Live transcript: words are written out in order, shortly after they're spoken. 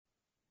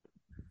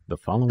The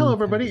following Hello,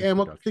 everybody, and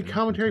welcome to the production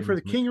commentary for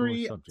the contains mature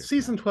Kingery, subject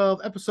Season matter.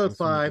 12, Episode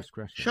Listener 5,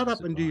 discretion Shut is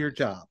Up and Do Your advised.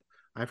 Job.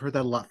 I've heard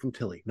that a lot from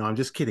Tilly. No, I'm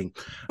just kidding.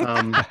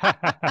 I'm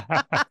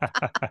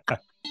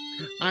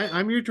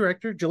your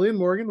director, Jillian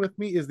Morgan. With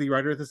me is the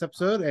writer of this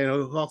episode and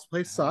who also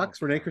plays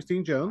Socks, Rene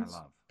Christine Jones.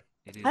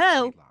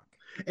 Hello.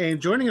 And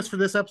joining us for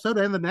this episode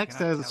and the next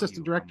as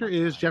assistant director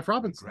is Jeff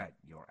Robinson.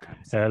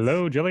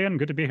 Hello, Jillian.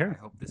 Good to be here.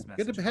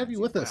 Good to have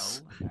you with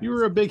us. You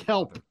were a big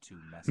help,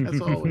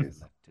 as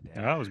always.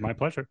 Oh, it was my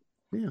pleasure.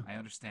 Yeah. I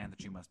understand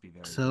that you must be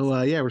very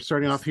So, yeah, we're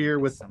starting off here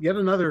with yet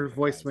another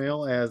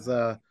voicemail as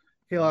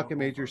Haylock and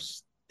Major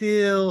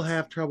still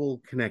have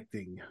trouble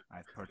connecting.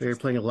 They're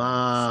playing a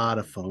lot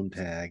of phone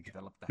tag.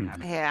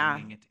 Yeah.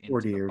 Poor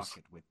dears.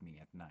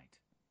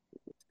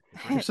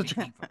 They're such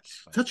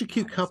a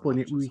cute couple, and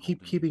yet we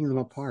keep keeping them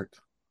apart.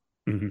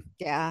 Mm-hmm.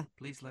 Yeah.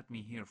 Please let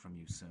me hear from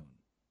you soon.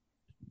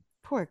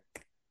 Poor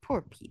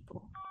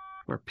people.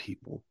 Poor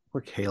people.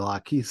 Poor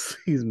Haylock. He's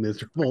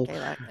miserable.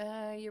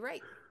 You're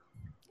right.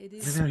 It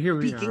is. And now here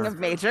we Speaking are. of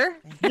Major.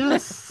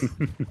 Yes.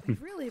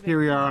 Really been Here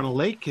we are on a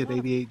lake at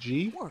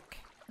 88G. work.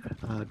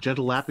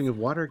 Gentle lapping of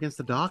water against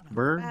the dock,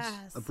 birds,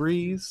 a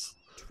breeze.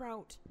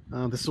 Trout.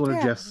 This is one of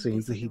Yeah. Jeff's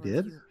scenes that he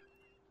did.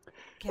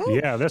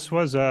 Yeah, this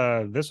was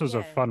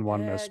a fun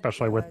one,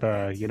 especially with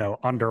the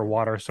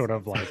underwater sort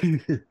of like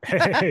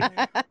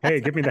hey,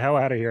 get me the hell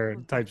out of here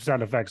type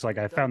sound effects. Like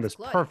I found this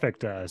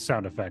perfect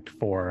sound effect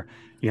for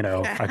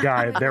a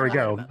guy. There we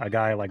go, a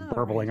guy like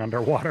burbling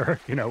underwater.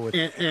 With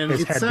And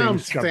his it head being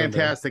sounds shoved in there.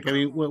 fantastic. I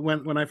mean,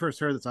 when I first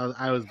heard this,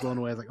 I was blown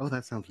away. I was like, oh,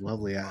 that sounds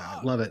lovely.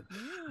 I love it.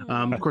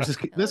 Of course,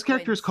 this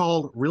character is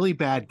called Really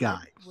Bad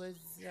Guy. Was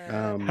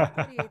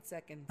 48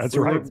 seconds. That's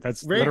We're right.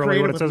 That's very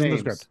literally what it creative says in the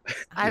with names.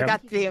 script. I've Yep.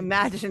 got the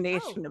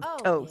imagination of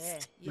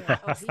toast. Yeah.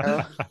 Oh, he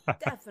can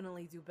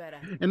definitely do better.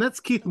 And that's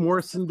Keith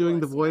Morrison doing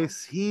the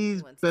voice.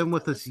 He's been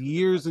with us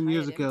years and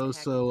years ago,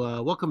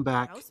 so welcome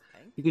back.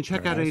 You can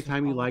check out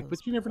anytime you like,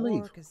 but you never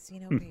leave.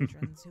 Casino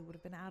patrons who would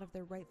have been out of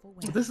their rightful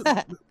So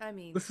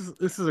way.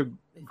 this is a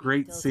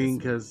great scene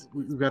because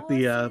we've got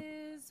the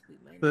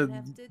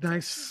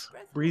nice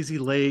breezy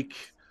lake,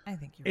 I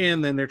think you're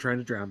and then they're trying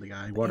to drown the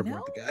guy,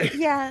 waterboard the guy.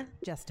 Yeah.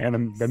 just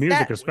And the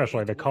music,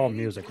 especially the calm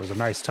music, was a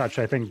nice touch.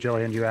 I think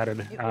Jillian, you added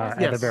at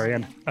the Yes. very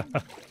end.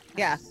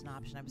 Yeah. an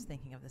option I was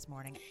thinking of this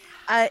morning.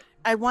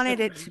 I wanted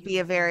it to be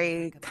a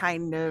very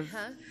kind of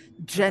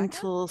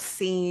gentle I think it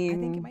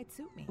scene might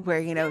suit me. where,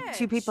 Yeah,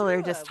 two people are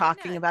sure, just why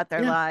talking not? about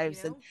their Yeah.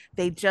 lives and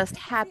they just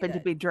happen to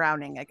be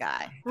drowning a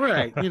guy.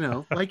 Right,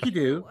 like you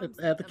do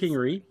at the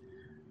Kingery.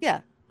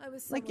 Yeah. I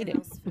was Like you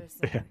someone do. else for a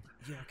second.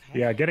 You okay?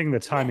 Yeah, getting the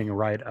timing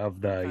right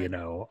of the,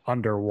 Fine.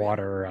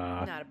 underwater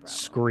Not a problem.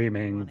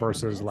 screaming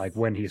versus like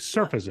when he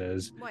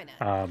surfaces Why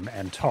not?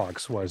 and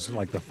talks was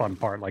like the fun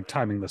part, like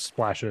timing the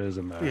splashes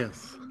and the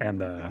Yes.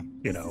 and the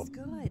This is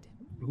good.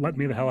 let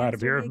me the hell out of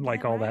here,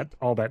 like all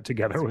that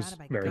together was Surrounded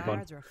by very fun.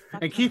 guards or a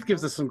fuck And ton Keith of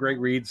gives us some great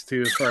reads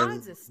too, as far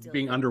Odds are as still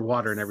being there.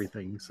 underwater and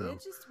everything. So They're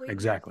just waiting at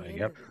Exactly, the end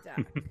yep. of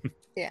the dock.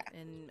 Yeah.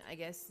 And I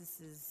guess this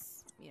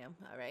is,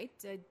 all right.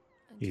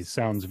 He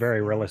sounds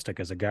very realistic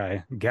as a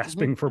guy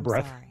gasping for I'm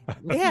breath.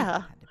 sorry.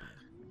 Yeah. Had to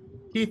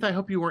be. Keith, I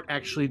hope you weren't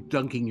actually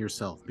dunking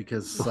yourself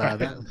because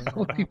that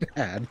would be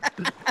bad.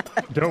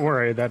 Don't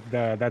worry,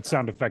 that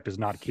sound effect is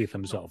not Keith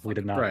himself. We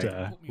did not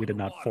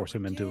Right. force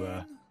him into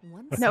a.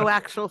 Once No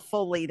actual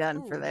Foley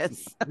done for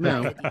this.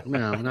 No,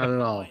 not at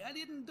all. I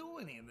didn't do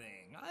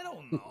anything. I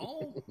don't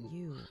know.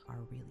 You are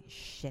really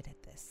shit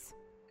at this.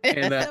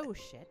 And So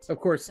shit. of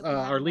course, that we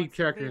our had lead one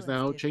character has now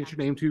surveillance changed her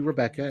did name to actually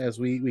Rebecca as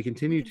we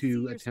continue You can see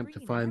to your attempt to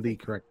screen and find the everything.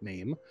 correct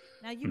name.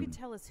 Now you can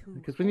tell us who.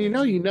 Because when you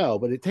know,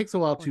 but it takes a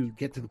while to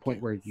get to the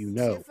point where you It's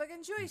know. your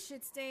fucking choice,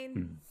 shit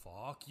stain.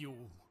 Fuck you.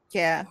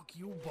 Yeah. Fuck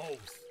you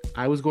both.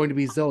 I was going to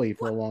be Zoe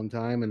for a long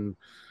time, and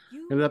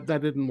You ended up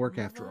that didn't work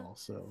after mother- all.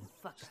 So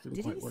fuck. just didn't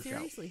Did quite he work out.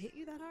 seriously hit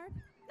you that hard?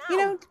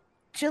 No.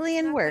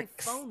 Jillian Knocked my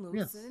works. phone loose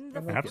Yes. and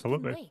ended up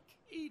Absolutely. fucking lake.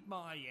 Eat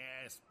my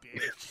ass,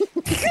 bitch.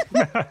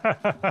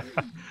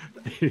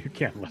 You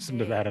can't listen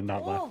to that and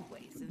not laugh.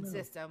 Always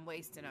insist I'm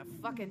wasting our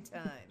fucking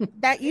time.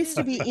 That used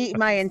to be eat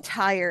my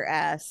entire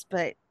ass,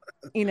 but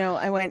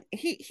I went,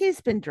 he's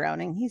been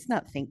drowning. He's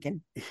not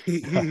thinking.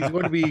 He's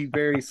going to be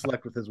very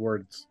select with his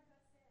words.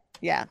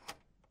 Yeah.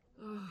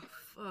 Oh,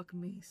 fuck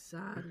me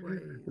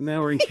sideways. And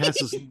now we're in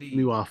Cass's Indeed,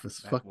 new office.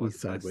 that Fuck me was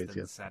less sideways, than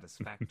yes.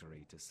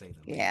 Satisfactory, to say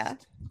the Yeah.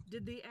 least.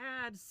 Did the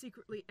ad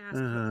secretly ask I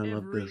for love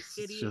every this. It's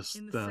idiot just,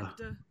 in the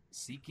sector?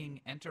 Seeking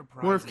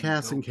enterprise. More of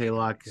Cass and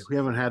Kaylock. We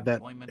haven't had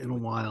that in a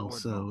while,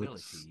 so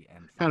it's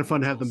kind of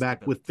fun to have them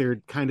back with their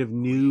kind of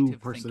new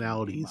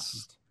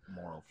personalities.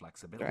 Moral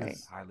flexibility. Right.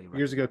 Highly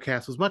Years ago,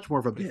 Cass was much more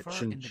of a Prefer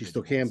bitch, and she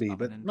still can be, individuals of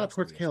but an not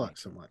towards industrious Kaylock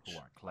so nature much. Who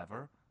are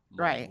clever,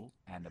 Right. loyal,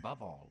 and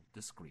above all,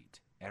 discreet.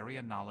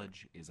 Area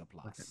knowledge is a Like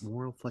that plus.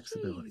 moral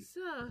flexibility.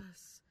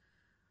 Jesus.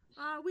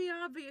 We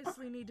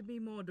obviously need to be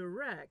more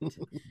direct.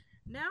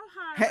 Now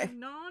hiring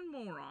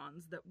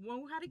non-morons that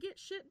know how to get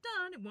shit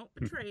done and won't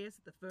betray us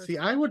at the first. See,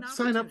 I would fucking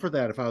sign up for opportunity.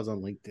 that if I was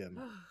on LinkedIn.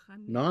 Ugh,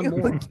 I'm-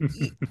 Non-moral.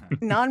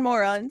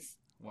 Non-morons.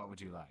 What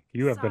would you like?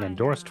 You have been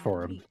endorsed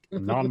for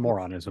Cyanide.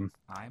 non-moronism.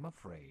 I'm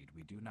afraid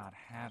we do not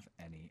have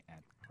any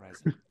at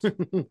present.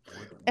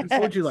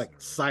 What would you like?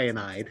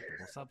 Cyanide.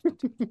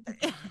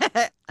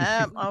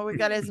 All we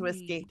got is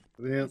whiskey.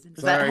 Yeah, Does that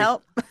sorry.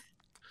 help?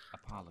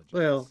 Apologies.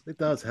 Well, it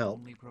does help.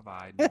 Only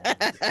provide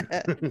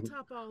To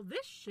top all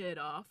this shit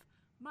off,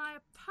 my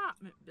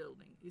apartment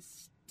building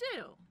is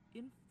still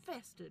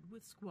infested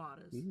with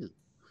squatters. Ew.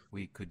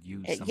 We could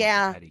use some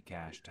Yeah. of the petty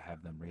cash to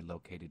have them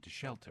relocated to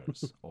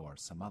shelters or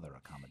some other See,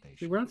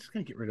 accommodation. we're not just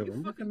gonna get rid of You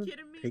them. We're fucking gonna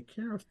kidding me? take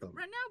care of them.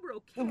 Right now we're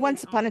okay.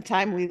 Once upon a on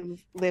time, that.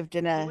 we lived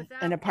in But without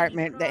an any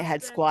apartment that had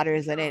prospect,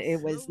 squatters in we it. are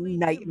It was slowly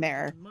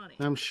nightmare. losing money.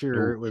 I'm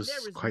sure it And was there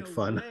is quite no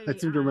fun. way I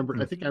seem to remember.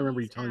 I I'm think I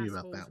remember you these telling me about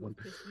assholes that one.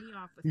 who pissed me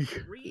off for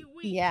 3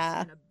 weeks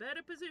Yeah. in a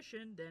better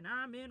position than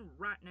I'm in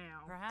right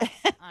now. Perhaps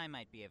I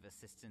might be of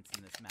assistance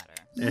in this matter.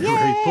 And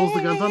he pulls the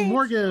guns on Yay!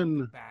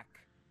 Morgan, Back.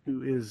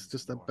 who is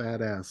just a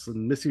badass.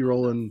 And Missy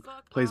Rowland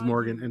plays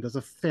Morgan and does a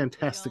If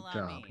fantastic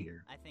you'll allow job me,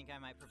 here. I think I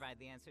might provide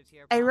the answer to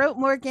your I problem. wrote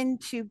Morgan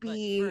to But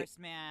be first,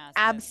 may I ask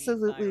that these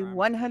absolutely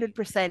firearms be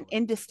 100% stored?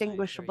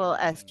 indistinguishable I'm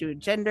sure you're as to doing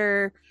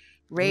gender,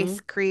 race,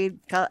 creed,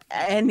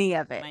 any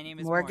of it. My name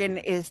is Morgan Morgan,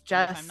 is and if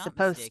just I'm not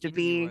supposed to mistaken,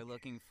 you be are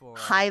looking for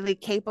highly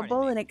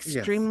capable me. and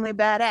extremely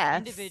badass.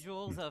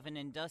 individuals of an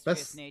industrious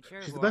Best-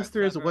 nature she's who the best are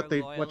there is at clever,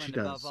 what loyal, she and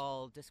does. above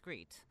all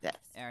discreet. Yes.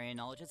 Area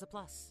knowledge is a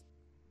plus.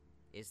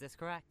 Is this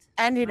correct?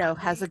 And,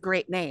 has a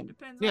great name.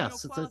 Depends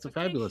Yes, on your it's a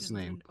fabulous qualifications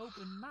name. and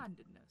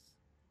open-mindedness.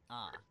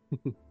 Ah.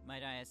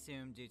 Might I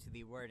assume, due to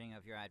the wording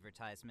of your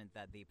advertisement,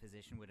 that the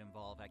position would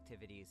involve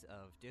activities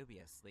of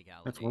dubious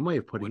legality? That's one way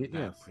of putting Would it. that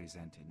Yes.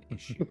 present an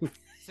issue?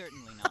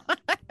 Certainly not.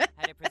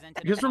 Had it presented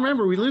a Because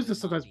remember, problem, we I lose would this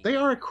sometimes. not They be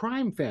are a here.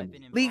 crime I've family.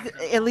 been Legal-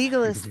 involved in illegal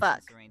all as kinds of fuck.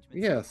 business arrangements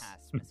Yes. in the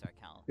past, Miss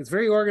Arkell. It's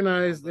very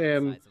organized, On both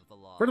and sides of the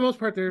law. for the most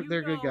part, they're You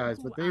good know guys.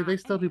 who But they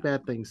still do I bad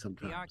am. things The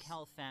sometimes.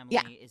 Arkell family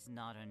Yeah. is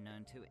not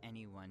unknown to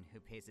anyone who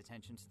pays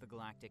attention to the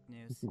galactic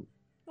news.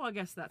 Well, I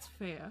guess that's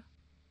fair.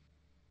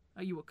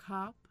 Are you a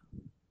cop?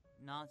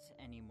 Not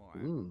anymore.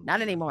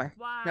 Not anymore.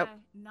 Why Nope.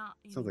 not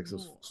Sounds like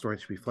anymore? this story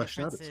should be fleshed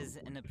out. At some Differences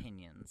point. in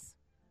opinions.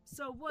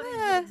 So what is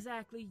Eh. it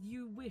exactly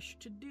you wish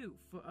to do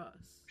for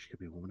us? She could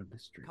be a woman of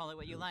mystery. Call it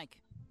what you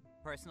like.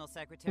 Personal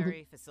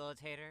secretary,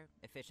 facilitator,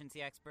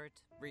 efficiency expert,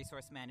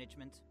 resource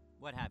management,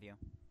 what have you.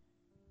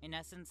 In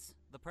essence,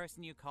 the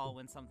person you call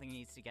when something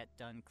needs to get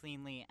done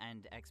cleanly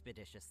and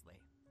expeditiously.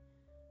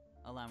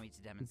 Allow me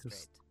to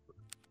demonstrate.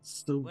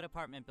 So What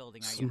apartment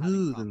building are you having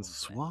smooth and problems with?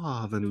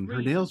 suave, and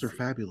her nails are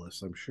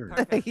fabulous. I'm sure.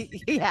 Perfect.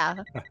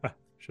 Yeah.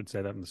 Should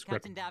say that in the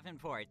script. Captain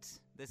Davenport,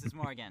 this is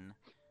Morgan.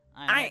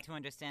 I- I'm led to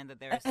understand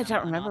that there are I some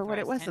don't remember what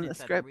it unauthorized was in the tenants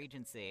at script.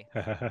 Regency.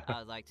 I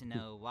would like to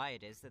know why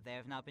it is that they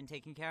have not been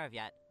taken care of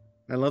yet.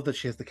 I love that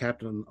she has the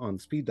captain on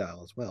speed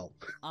dial as well,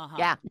 Uh-huh.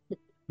 Yeah. I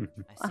see.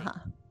 Uh-huh.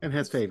 and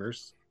has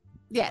favors.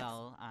 Yes.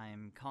 Well,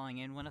 I'm calling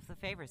in one of the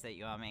favors that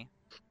you owe me.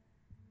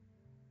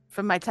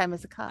 From my time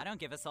as a I cop. don't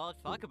give a solid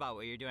fuck about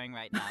what you're doing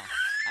right now.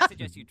 I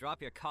suggest you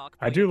drop your cock.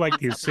 I put do your like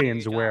pants these up and do your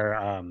scenes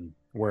job.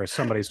 where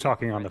somebody's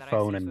talking on the That I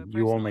phone see so and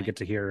you only personally. get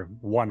to hear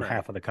one Right.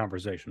 half of the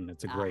conversation.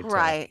 It's a Ah. great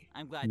Right.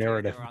 I'm glad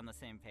narrative. we're on the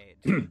same page.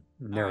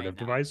 narrative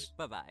device.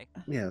 Bye bye.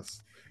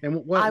 Yes, and I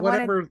wanted-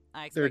 whatever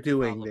I they're expect your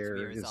doing problems to there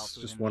be is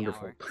resolved just within the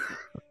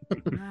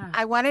wonderful. Ah,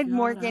 I wanted God,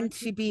 Morgan I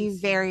to hate be this.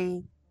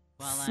 very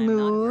Well, I'm not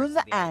smooth averse to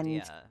the and idea. I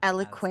would still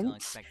eloquent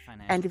expect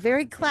financial and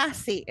very compensation.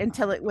 classy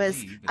until it was,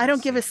 believe I it don't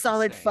is give a safe to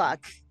solid say-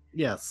 fuck.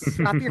 Yes,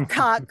 Drop your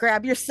cock,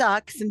 grab your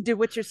socks, and do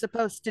what you're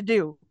supposed to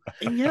do.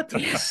 and yet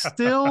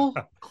still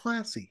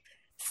classy.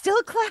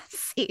 Still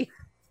classy.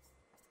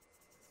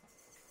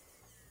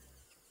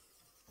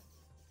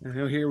 And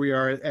now here we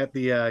are at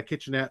the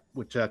kitchenette,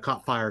 which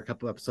caught fire a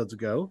couple episodes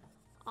ago.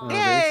 Very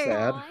Yay!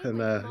 sad, and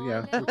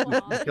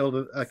we killed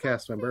a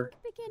cast member.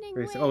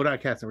 Very sad. Oh, not a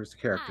cast member, it's a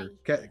character.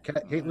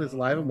 Caitlin is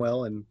alive and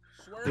well, and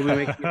we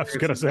make I was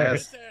gonna say.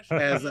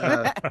 as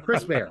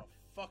Chris Bear.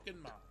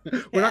 Fucking mine.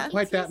 We're Yeah. not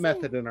quite that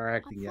method in our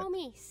acting yet.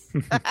 promise.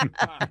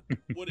 Fine.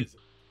 What is it?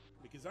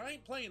 Because I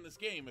ain't playing this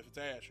game if it's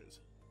ashes.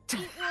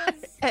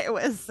 It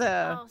was,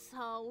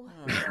 Asshole.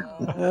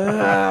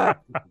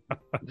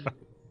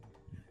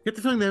 Get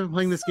the feeling they've been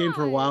playing this game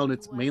for a while, and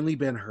it's mainly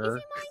been her.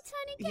 Is it my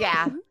turn again?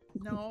 yeah.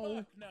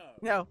 No, Fuck no.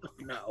 No.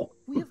 No.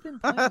 we have been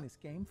playing this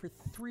game for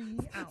 3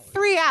 hours.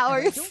 3 and I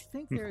hours. don't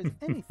think there is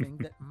anything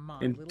that my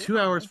In little 2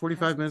 hours, eye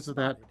 45 hasn't minutes of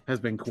that spotted. has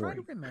been Try Corey.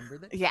 to remember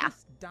that Yeah.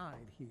 Chris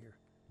died here.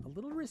 A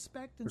little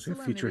respect and There's some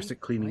solemnity futuristic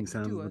cleaning might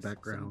sounds do in the us some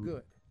background.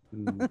 good.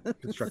 And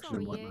construction Sorry,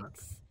 and whatnot.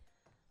 Yikes.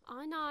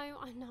 I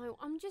know.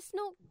 I'm just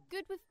not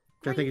good with.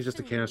 I think it's just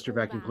a grief and canister all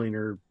vacuum that.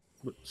 cleaner,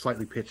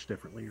 slightly pitched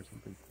differently or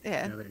something.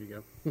 Yeah. There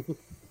you go.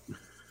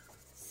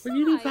 But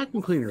you need So,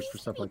 vacuum what cleaners needs for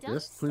to stuff be like done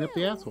this. Clean up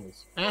the still?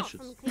 assholes. Apart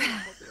Ashes. from cleaning,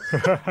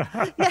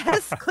 obviously.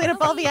 Yes, clean up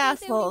all the What are you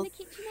doing in assholes.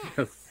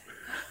 the kitchenettes?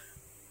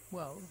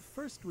 Well,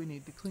 first we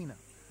need to clean up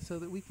so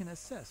that we can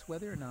assess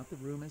whether or not the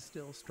room is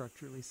still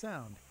structurally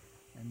sound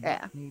and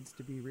Yeah. what needs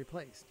to be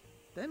replaced.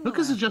 Then Luke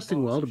we'll is ask the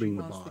adjusting boss well to if she being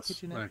the wants boss,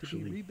 kitchenette to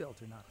actually. be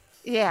rebuilt or not.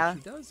 Yeah. If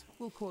she does,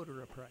 we'll quote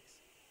her a price.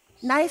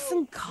 Nice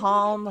and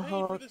calm,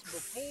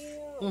 Hooks.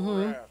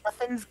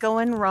 Nothing's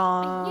going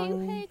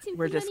wrong.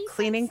 We're just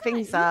cleaning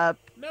things up.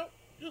 Nope,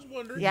 just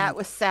wondering. Yeah, it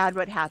was sad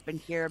what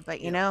happened here,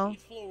 but you know,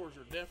 These floors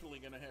are definitely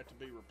going to have to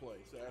be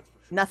replaced, that's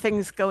for sure.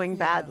 nothing's going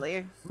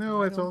badly.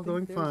 No, it's all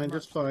going fine.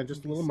 Just fine.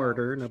 Just a little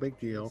murder. No big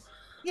deal.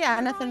 Yeah,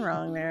 nothing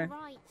wrong there.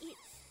 Right,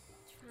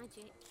 it's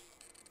tragic.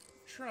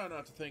 Try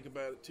not to think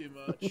about it too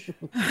much.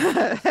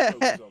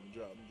 Focus on the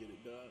job and get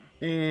it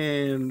done.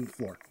 And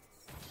floor.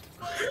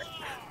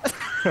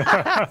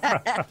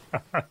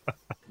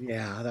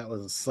 Yeah, that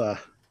was for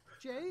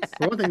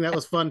one thing, that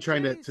was fun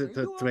trying to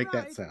make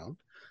that sound,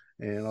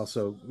 and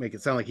also make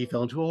it sound like he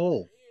fell into a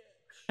hole.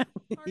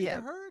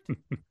 Yeah. Hurt? No,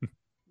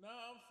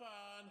 I'm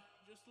fine.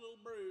 Just a little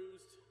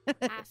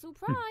bruised. Asshole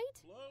pride.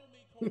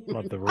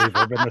 Love the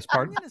reverb in this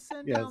part. I'm gonna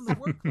send down the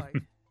work light.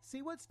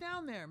 See what's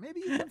down there.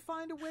 Maybe you can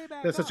find a way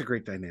back That's such up. a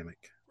great dynamic.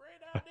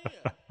 Great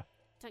idea.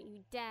 Don't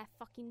you dare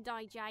fucking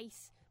die,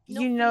 Jace.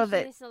 You know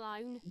that This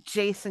alone.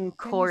 Jason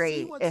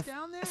Corey, if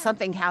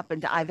something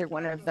happened to either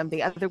one of them,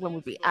 the other one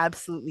would be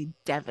absolutely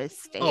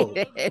devastated.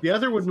 Oh, the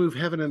other would move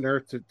heaven and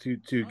earth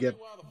to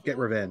get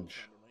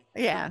revenge.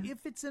 Yeah.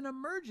 If it's an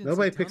emergency,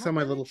 Nobody picks on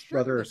my tunnel, little then it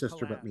brother or shouldn't have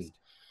sister but me.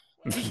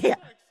 Yeah.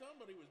 Like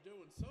somebody was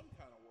doing some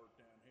kind of work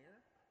down here.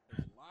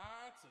 There's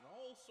lights and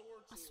all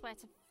sorts I of... swear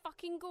to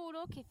fucking God,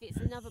 look, if it's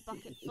another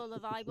bucket full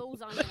of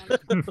eyeballs, I'm gonna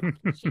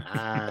fucking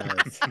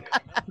shit.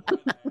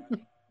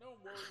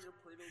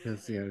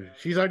 Because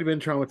she's already been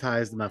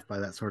traumatized enough by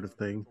that sort of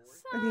thing.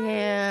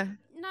 Yeah.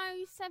 No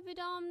severed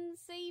arms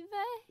either.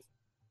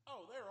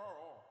 Oh, there are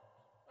all.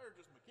 They're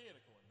just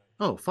mechanical in nature.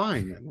 Oh,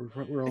 fine. Then.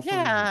 We're all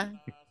Yeah. fine.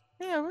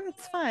 Yeah,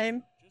 it's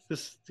fine.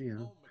 Just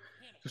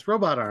just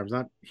robot arms,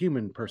 not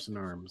human person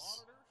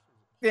arms.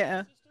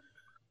 Yeah.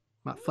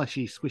 Not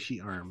fleshy,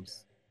 squishy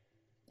arms.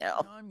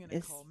 No. I'm gonna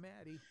It's, call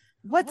Maddie.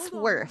 what's Hold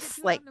on, worse,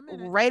 we'll get like you out in a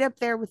minute. right up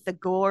there with the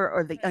gore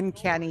or the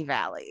uncanny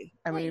valley?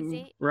 I What is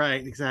mean, it?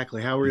 Right,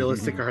 exactly. How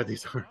realistic are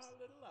these arms?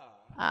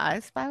 I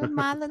spy with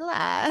my little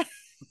eye.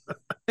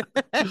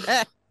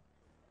 Isn't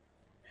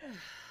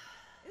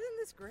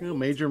this great?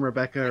 Major and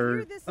Rebecca I are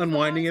hear this is the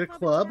unwinding at a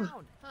hottest pub in club.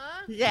 town.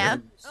 Huh? Yeah.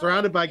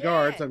 Surrounded by yeah,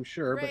 guards, I'm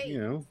sure, but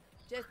great.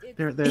 Just, it's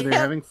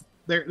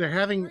they're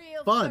having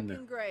real fun.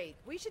 fucking great.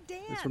 We should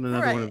dance. That's one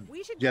another one of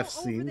We should Jeff's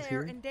go over scenes there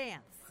here. and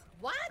dance.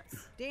 What?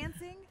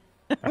 Dancing?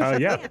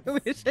 Yeah.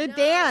 We should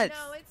dance.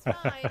 No, it's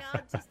fine.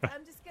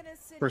 I'm just gonna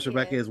sit Of course, here.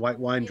 Rebecca is white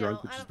wine You know,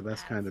 drunk, which is the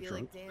best kind of feel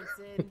drunk. like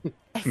dancing.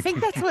 I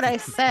think that's what I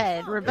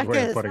said. Rebecca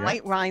way of is putting it.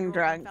 white wine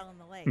drunk. Fell in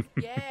the lake.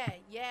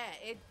 Yeah,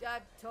 it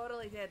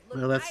totally did. Look,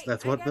 Well, that's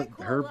I what gotta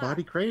cool her up.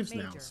 body craves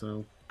now. Major.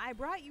 So I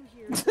brought you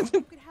here so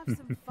you could have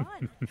some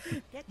fun.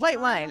 Get White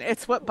your wine.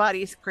 It's what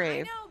bodies I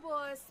crave. know,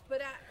 boss,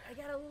 but I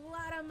got a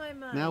lot on my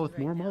mind. Now with right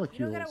more now. You don't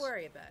molecules. gotta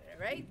worry about it,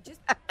 all right? Just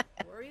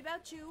worry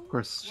about you. of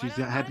course, Why she's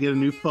don't- had why to get a don't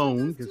new you dance with phone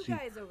those because two she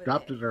guys over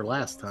dropped there? it her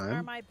last Those Are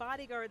time. my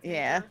bodyguards?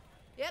 Yeah. Major?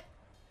 Yep,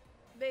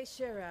 they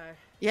sure are.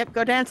 Yep,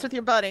 go dance with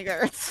your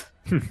bodyguards.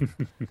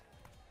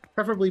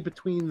 Preferably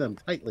between them,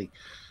 tightly.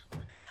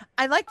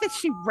 I like that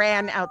she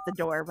ran out the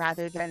door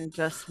rather than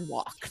just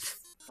walked.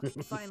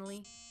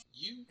 Finally.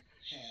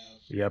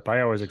 Yep,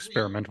 I always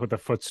experiment with the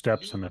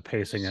footsteps and the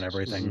pacing and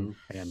everything,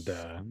 and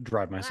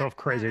drive myself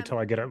crazy till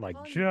I get it like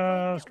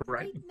just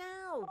right.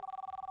 Now.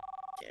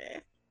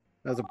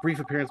 That was a brief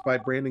appearance by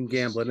Brandon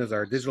Gamblin as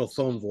our digital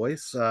phone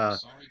voice.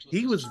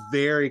 He was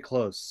very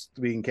close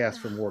to being cast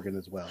for Morgan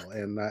as well,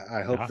 and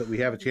I hope that we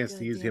have a chance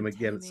to use him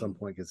again at some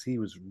point because he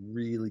was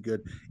really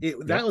good.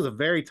 That was a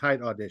very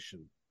tight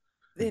audition.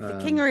 The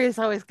Kingery is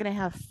always going to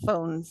have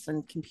phones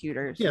and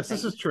computers. Yes, and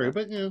this is things, true, so-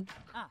 but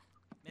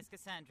Miss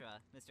Cassandra,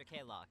 Mr.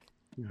 Kaylock.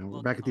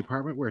 we're back at the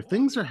apartment where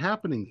things are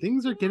happening.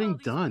 Things are getting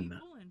done.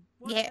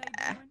 Yeah.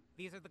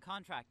 These are the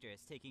contractors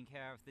taking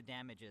care of the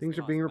damages. Things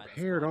are caused being by the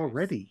repaired squatters.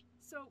 already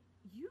So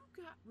you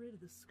got rid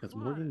of the because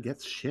squad Morgan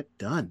gets shit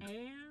done.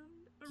 and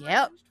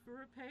Yep. arranged for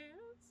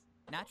repairs?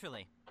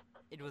 Naturally.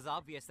 It was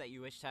obvious that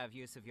you wished to have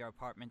use of your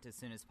apartment as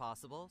soon as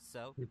possible,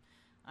 so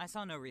I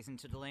saw no reason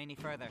to delay any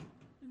further.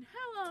 And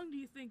how long do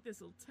you think this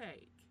will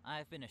take?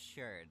 I've been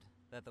assured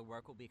that the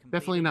work will be completed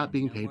Definitely not in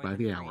being no paid more by than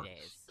the 3 hour.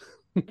 days.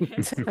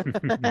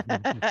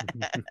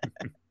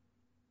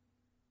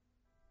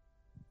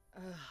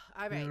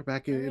 All right. We're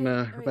back in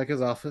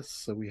Rebecca's office,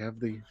 so we have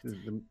the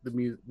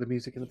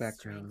music in the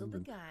background.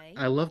 And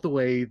I love the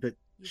way that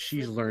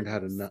she's learned how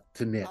to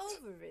knit.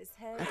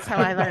 That's how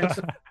I learned.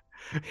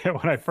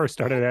 When I first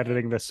started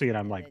editing this scene,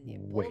 I'm like,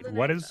 wait,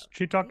 what is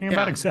she talking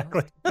about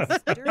exactly?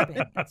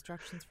 Disturbing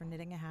instructions for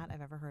knitting a hat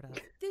I've ever heard of.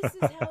 This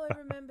is how I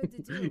remember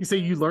to do it. You say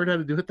you learned how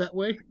to do it that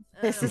way?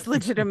 This is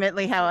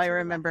legitimately how I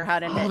remember how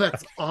to knit. Oh,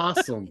 that's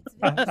awesome.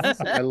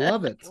 I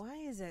love it. Why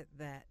is it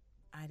that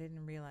I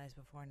didn't realize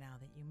before now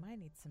that you might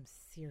need some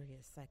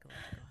serious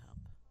psychological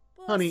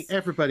help? Honey,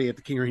 everybody at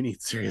the Kingery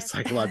needs serious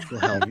psychological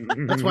help.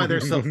 That's why they're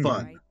so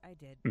fun. Right, I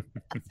did.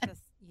 It's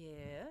just,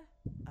 Yeah.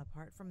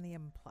 apart from the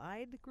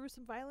implied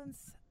gruesome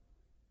violence,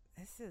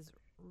 this is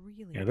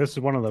really... Yeah, this is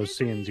one of those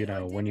scenes,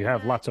 when you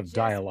have lots of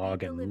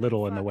dialogue and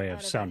little in the way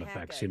of sound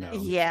effects,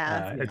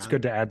 Yeah. It's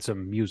good to add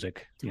some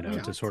music,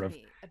 to sort of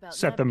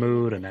set the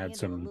mood and add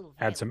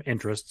some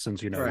interest,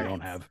 since we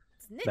don't have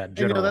that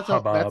general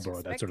hubbub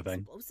or that sort of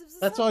thing.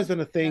 That's always been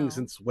a thing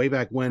since way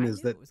back when,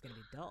 is that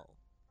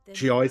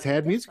she always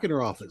had music in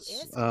her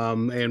office,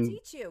 and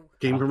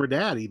came from her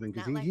dad, even,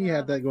 because he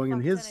had that going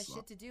in his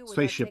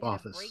spaceship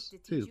office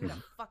too.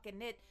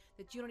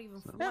 That you don't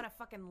even want to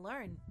fucking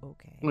learn.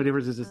 Okay. The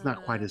difference is it's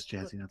not quite as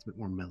jazzy. It's a bit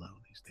more mellow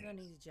these days. It's not an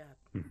easy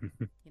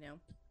job.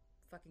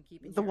 Fucking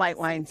keeping the white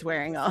wine's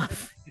wearing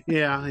off.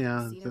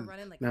 Yeah.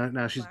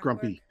 Now she's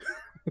grumpy.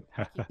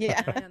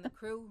 Yeah. An eye on the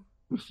crew,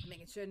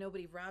 making sure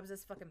nobody robs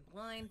us fucking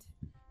blind.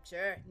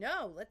 Sure.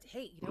 No,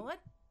 hey, you know what?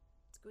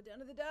 Let's go down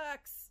to the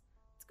docks.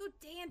 Let's go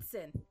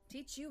dancing.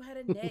 Teach you how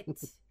to knit.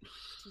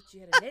 Teach you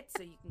how to knit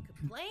so you can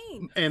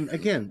complain. And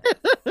again,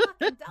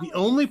 the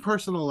only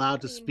person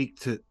allowed to speak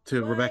to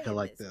Rebecca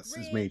like this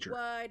is Major.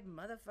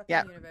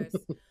 Yeah.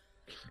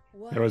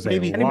 There was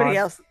anybody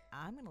else.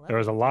 There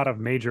was a lot of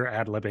Major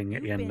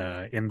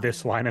ad-libbing in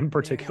this line in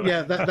particular.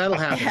 Yeah, that'll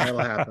happen. That'll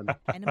happen.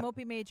 And a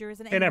mopey Major is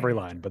an in every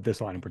line, but this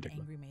line in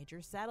particular. Angry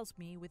Major saddles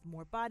me with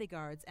more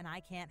bodyguards, and I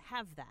can't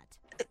have that.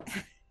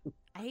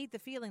 I hate the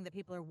feeling that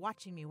people are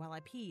watching me while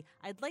I pee.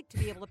 I'd like to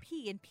be able to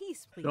pee in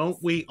peace, please. Don't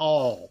we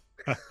all?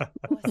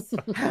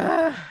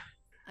 That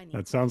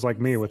sounds like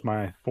me with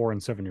my 4- and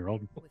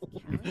 7-year-old.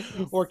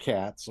 Or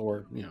cats,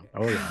 or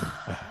Oh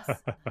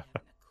yeah.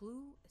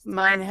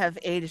 Mine have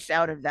aged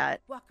out of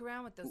that. Walk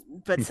around with those.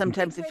 But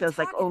sometimes it feels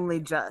like only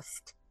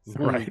just.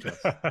 Right.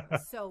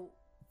 So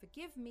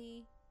forgive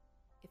me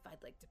if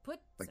I'd like to put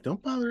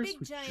don't bother us.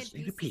 Big giant Just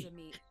need to pieces pee. of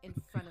meat in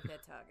front of their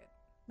target.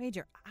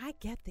 Major, I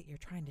get that you're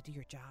trying to do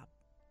your job.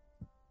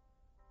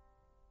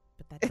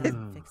 But that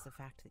doesn't fix the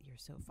fact that you're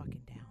so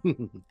fucking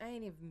down. I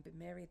ain't even been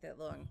married that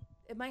long.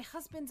 And my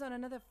husband's on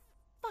another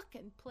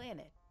fucking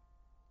planet.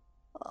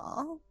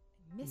 Oh.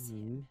 I miss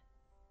him.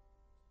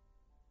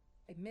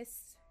 I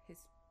miss his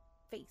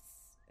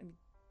face. I mean,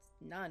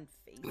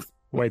 non-face.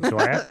 Wait, so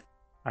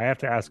I have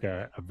to ask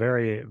a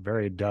very,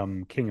 very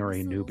dumb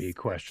Kingery newbie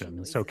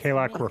question. So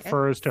Kalak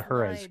refers to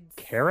her as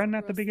Karen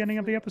at the beginning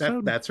of the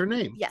episode? That's her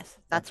name. Yes,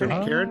 that's her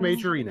name. Karen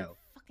Majorino.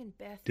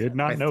 Did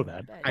not know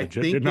that. I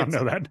did not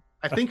know that.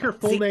 I think her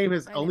full name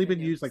has only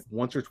been used like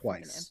once or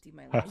twice.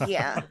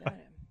 Yeah.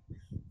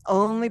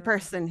 Only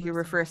person who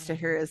refers to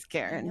her as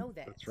Karen.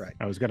 That's right.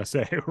 I was going to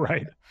say,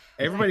 right.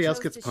 Everybody else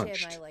gets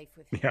punched.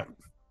 Yeah.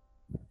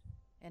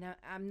 And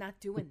I'm not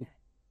doing that.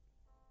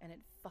 And it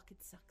fucking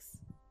sucks.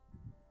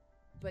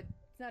 But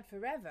it's not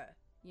forever,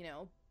 and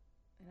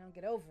I'll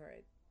get over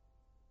it.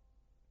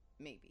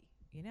 Maybe.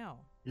 I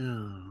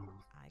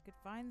could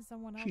find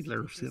someone else She to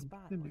loves take the him.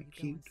 spot Isn't where it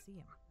you go and cute? see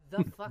him.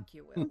 The fuck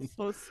you will.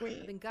 So sweet.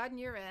 I've been guarding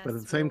your ass. But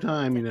at the same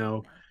time,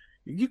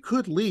 you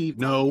could leave.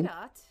 No.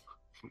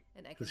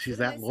 Because she's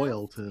that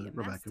loyal to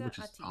Rebecca, which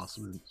is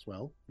awesome as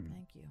well.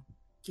 Thank you.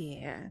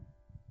 Yeah.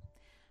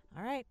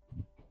 All right.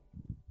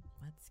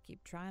 Let's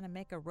keep trying to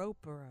make a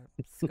rope or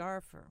a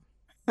scarf or...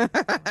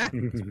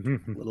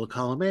 Little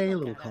column A,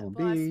 little column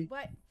B.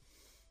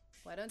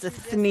 Why don't It's a you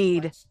just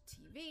Thneed. watch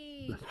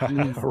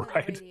TV?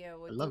 Right.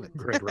 I love it.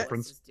 Great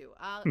reference.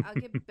 I'll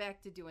get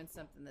back to doing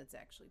something that's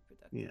actually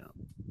productive.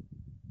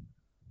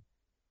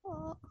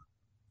 Yeah.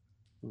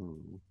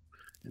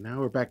 And now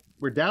we're back.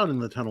 We're down in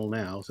the tunnel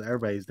now, so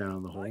everybody's down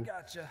in the hole. I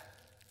gotcha.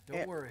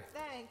 Don't worry.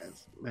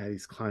 Thanks.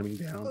 Maddie's climbing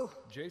down.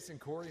 Jason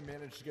Corey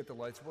managed to get the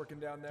lights working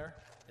down there.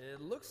 It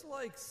looks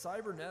like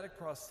cybernetic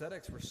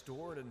prosthetics were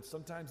stored and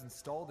sometimes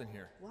installed in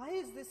here. Why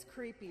is this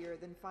creepier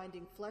than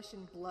finding flesh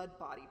and blood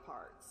body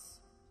parts?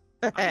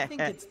 I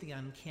think it's the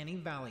uncanny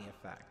valley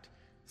effect.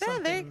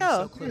 There you go.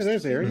 So close Yeah,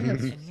 there's to Erin,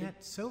 humans, yes. and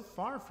yet so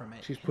far from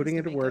it. She's tends putting to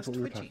into make words us what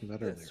we were twitchy. talking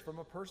about earlier. This from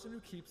a person who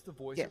keeps the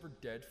voice Yeah. of her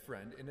dead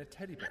friend in a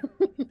teddy bear.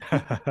 What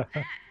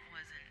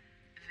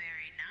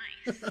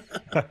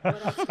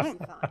else did you find?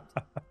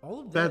 All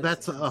of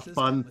That's this a consistent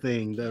fun with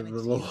thing, the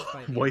mechanics little used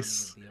by the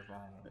voice enemy of the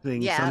evolved.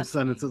 thing. Yeah. Some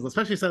sentences,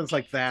 especially sentences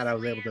like that, I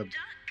was able to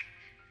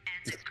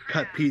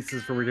cut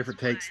pieces from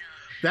different takes.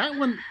 That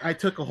one, I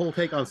took a whole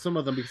take on some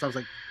of them because I was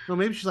like, well,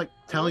 maybe she's like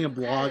telling a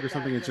blog or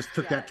something and just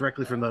took that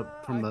directly from the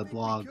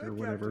blog or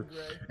whatever.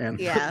 And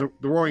Yeah. the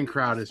roaring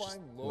crowd is just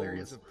Find loads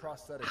hilarious. of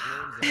prosthetic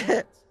limbs and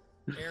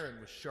organs.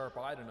 Aaron was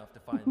sharp-eyed enough to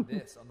find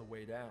this on the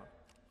way down.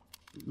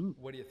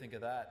 What do you think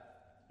of that?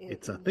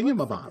 It's a It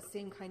thingamabob. looks like the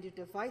same kind of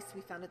device we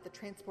found at the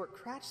transport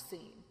crash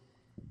scene.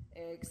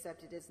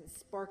 Except it isn't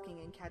sparking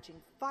and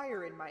catching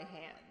fire in my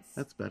hands.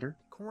 That's better.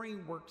 Corey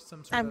worked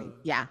some sort of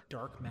yeah.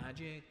 dark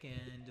magic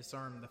and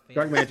disarmed the face.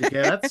 Dark magic,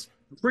 yeah, that's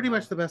pretty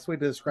much the best way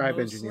to describe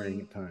Mostly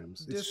engineering at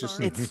times. It's just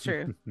disarmed. It's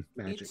true.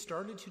 magic. It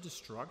started to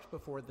destruct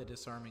before the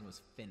disarming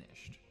was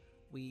finished.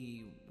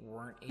 We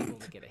weren't able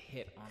to get a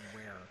hit on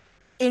where.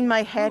 In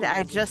my head,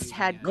 I just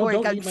had Corey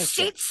don't go, eat my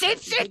shit, shit,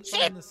 shit,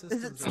 shit, as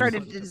it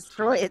started to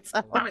destroy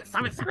itself. I asked the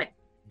wizard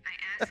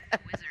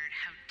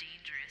how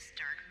dangerous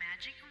dark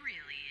magic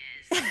really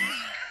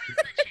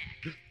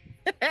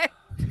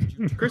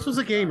is. Chris was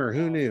a gamer.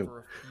 Who knew? For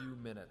a few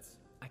minutes.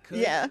 I could,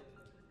 Yeah.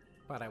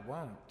 but I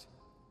won't.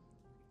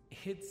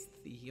 It's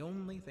the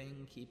only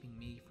thing keeping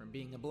me from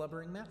being a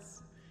blubbering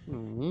mess.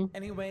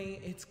 Anyway,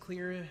 it's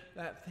clear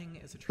that thing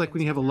is a It's like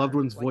when you have a loved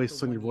one's like voice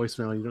the on your one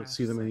voicemail, you don't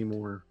see them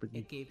anymore, but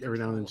you, every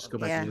now and then just go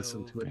back and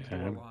listen to it.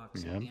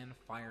 And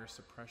fire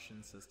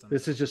suppression system.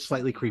 This is just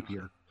slightly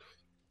creepier.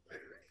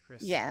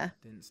 Yeah.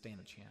 Didn't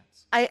stand a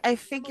chance. I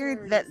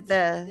figured that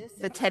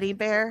the teddy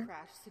bear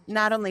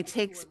not only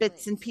takes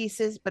bits and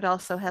pieces, but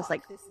also has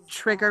like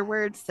trigger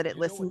words that it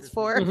listens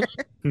for.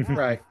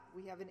 Right.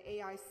 We have an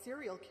AI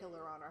serial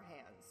killer on our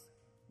hands.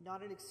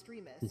 Not an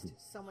extremist,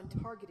 someone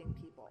targeting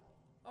people.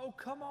 Oh,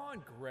 come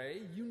on,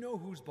 Gray. You know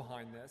who's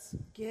behind this.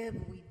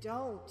 Gib, we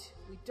don't.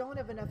 We don't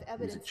have enough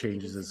evidence It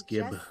changes to as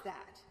Gib suggest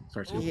that.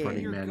 starts Open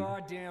confronting your men.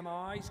 goddamn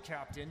eyes,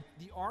 Captain.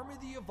 The Arm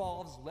of the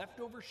Evolved's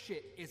leftover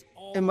shit is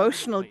all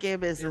Emotional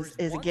Gib is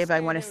a Gib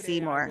I want to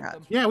see more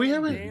of. Yeah, we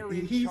haven't.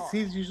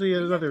 He's usually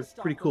another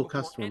pretty cool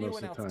customer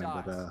most of the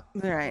time, but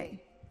right.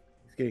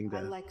 He's getting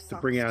to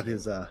bring out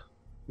his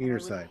meaner I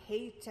side, would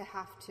hate to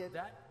have to.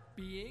 That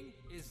being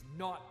is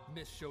not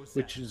Miss Joseph.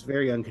 which is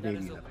very That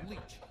un-Canadian is of a him.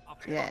 leech,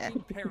 a Yeah.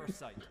 fucking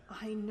parasite.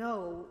 I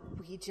know,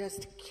 we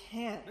just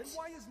can't. Then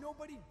why is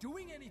nobody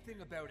doing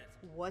anything about it?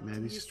 What Man,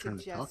 do he's you just trying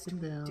to talk suggest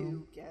him we down.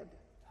 do, Gib?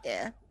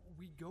 Yeah.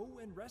 We go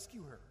and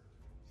rescue her.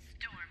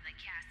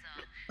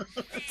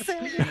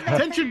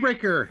 Tension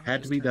breaker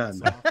had to be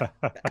done.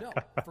 No,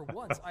 for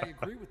once, I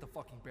agree with the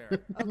fucking bear.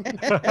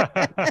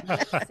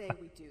 Let's say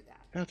we do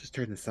that. I'll just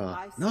turn this By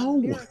off. some No.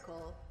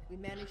 miracle, we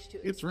managed to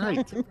It's extract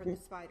right. him from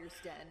the spider's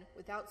den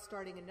without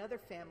starting another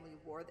family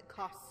war that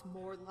costs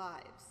more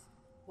lives.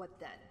 What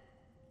then?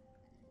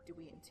 Do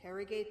we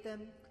interrogate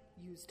them?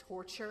 Use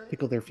torture?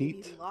 Tickle their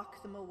Maybe feet?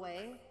 lock them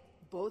away?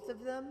 Both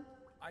of them?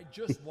 I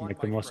just want Make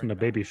my them listen to friend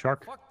Baby back.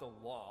 Shark. Fuck the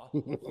law.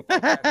 Fuck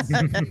that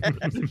stupid shit.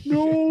 It's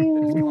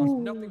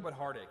caused nothing but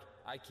heartache.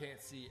 I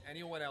can't see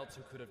anyone else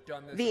who could have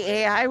done this. The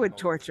AI would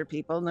torture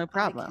people, no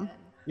problem.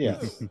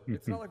 Yes.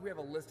 It's not like we have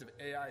a list of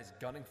AIs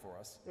gunning for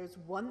us. There's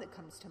one that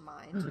comes to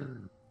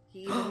mind.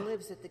 He even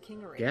lives at the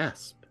Kingery.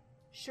 Gasp.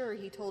 Sure,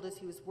 he told us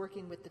he was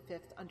working with the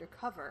Fifth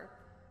undercover,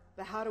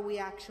 but how do we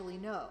actually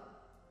know?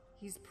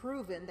 He's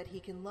proven that he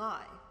can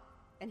lie,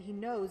 and he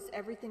knows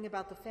everything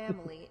about the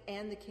family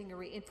and the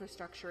Kingery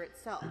infrastructure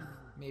itself.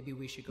 Maybe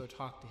we should go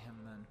talk to him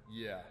then.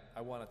 Yeah,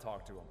 I want to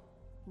talk to him.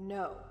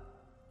 No,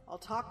 I'll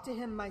talk to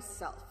him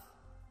myself.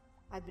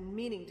 I've been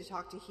meaning to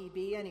talk to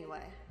Hebe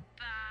anyway.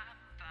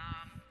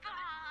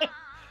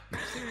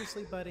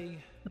 Seriously,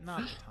 buddy,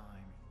 not the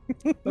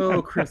time.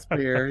 Oh, Chris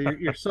Bear,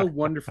 you're so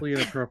wonderfully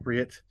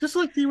inappropriate. Just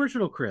like the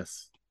original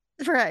Chris.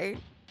 Right.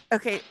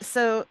 Okay,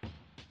 so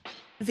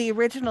the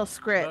original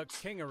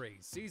script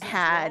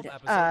had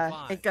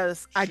it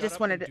goes, I just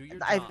wanted to,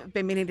 I've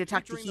been meaning to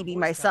talk to Hebe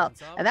myself,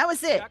 and that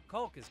was it.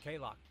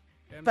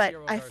 But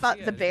I thought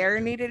the bear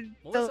needed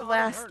the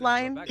last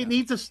line. It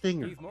needs a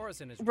stinger.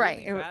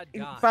 Right.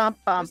 Bump,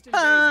 bump,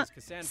 bump.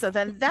 So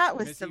then that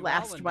was the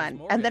last one.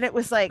 And then it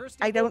was like,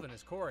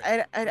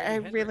 I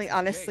really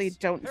honestly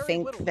don't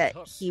think that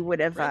he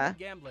would have,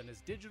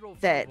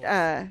 that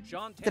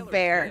the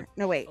bear,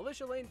 no wait.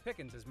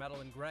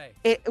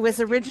 It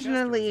was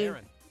originally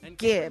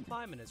Gib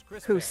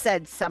who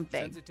said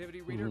something.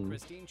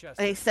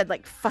 They said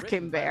like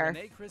fucking bear,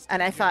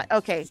 and I thought,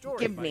 okay,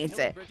 Gib needs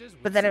it,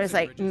 but then it was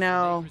like,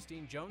 no,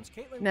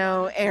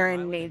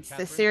 Aaron needs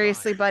this.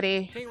 Seriously,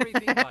 buddy.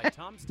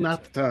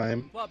 Not the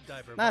time.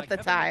 Not the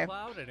time.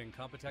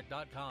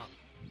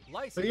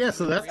 But yeah,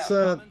 so that's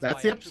the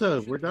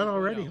episode. We're done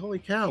already. Holy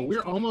cow,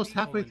 we're almost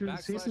halfway through the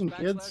season,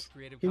 kids.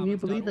 Can you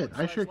believe it?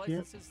 I sure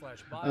can't.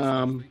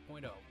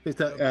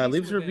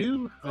 Leave us a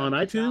review on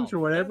iTunes or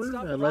whatever.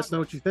 Let us know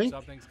what you think.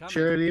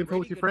 Share the info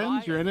with your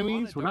friends, your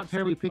enemies. We're not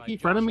terribly picky.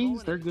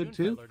 Frenemies, they're good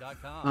too.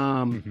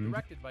 Want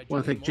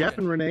to thank Jeff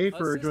and Renee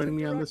for joining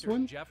me on this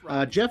one.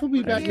 Jeff will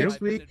be back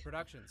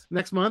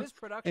next month,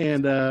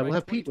 and we'll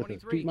have Pete with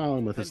us. Pete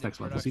Mullen with us next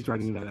month because he's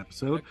writing that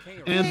episode.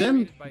 And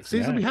then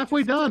season will be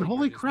halfway done.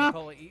 Holy crap!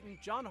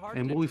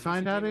 And will we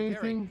find out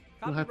anything?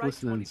 We'll have to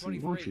listen and see,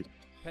 won't you?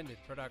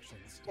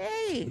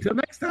 Hey! Until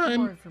next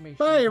time.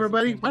 Bye,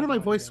 everybody. Why did my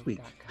voice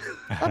squeak?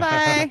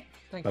 Bye-bye.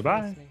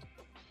 Bye-bye.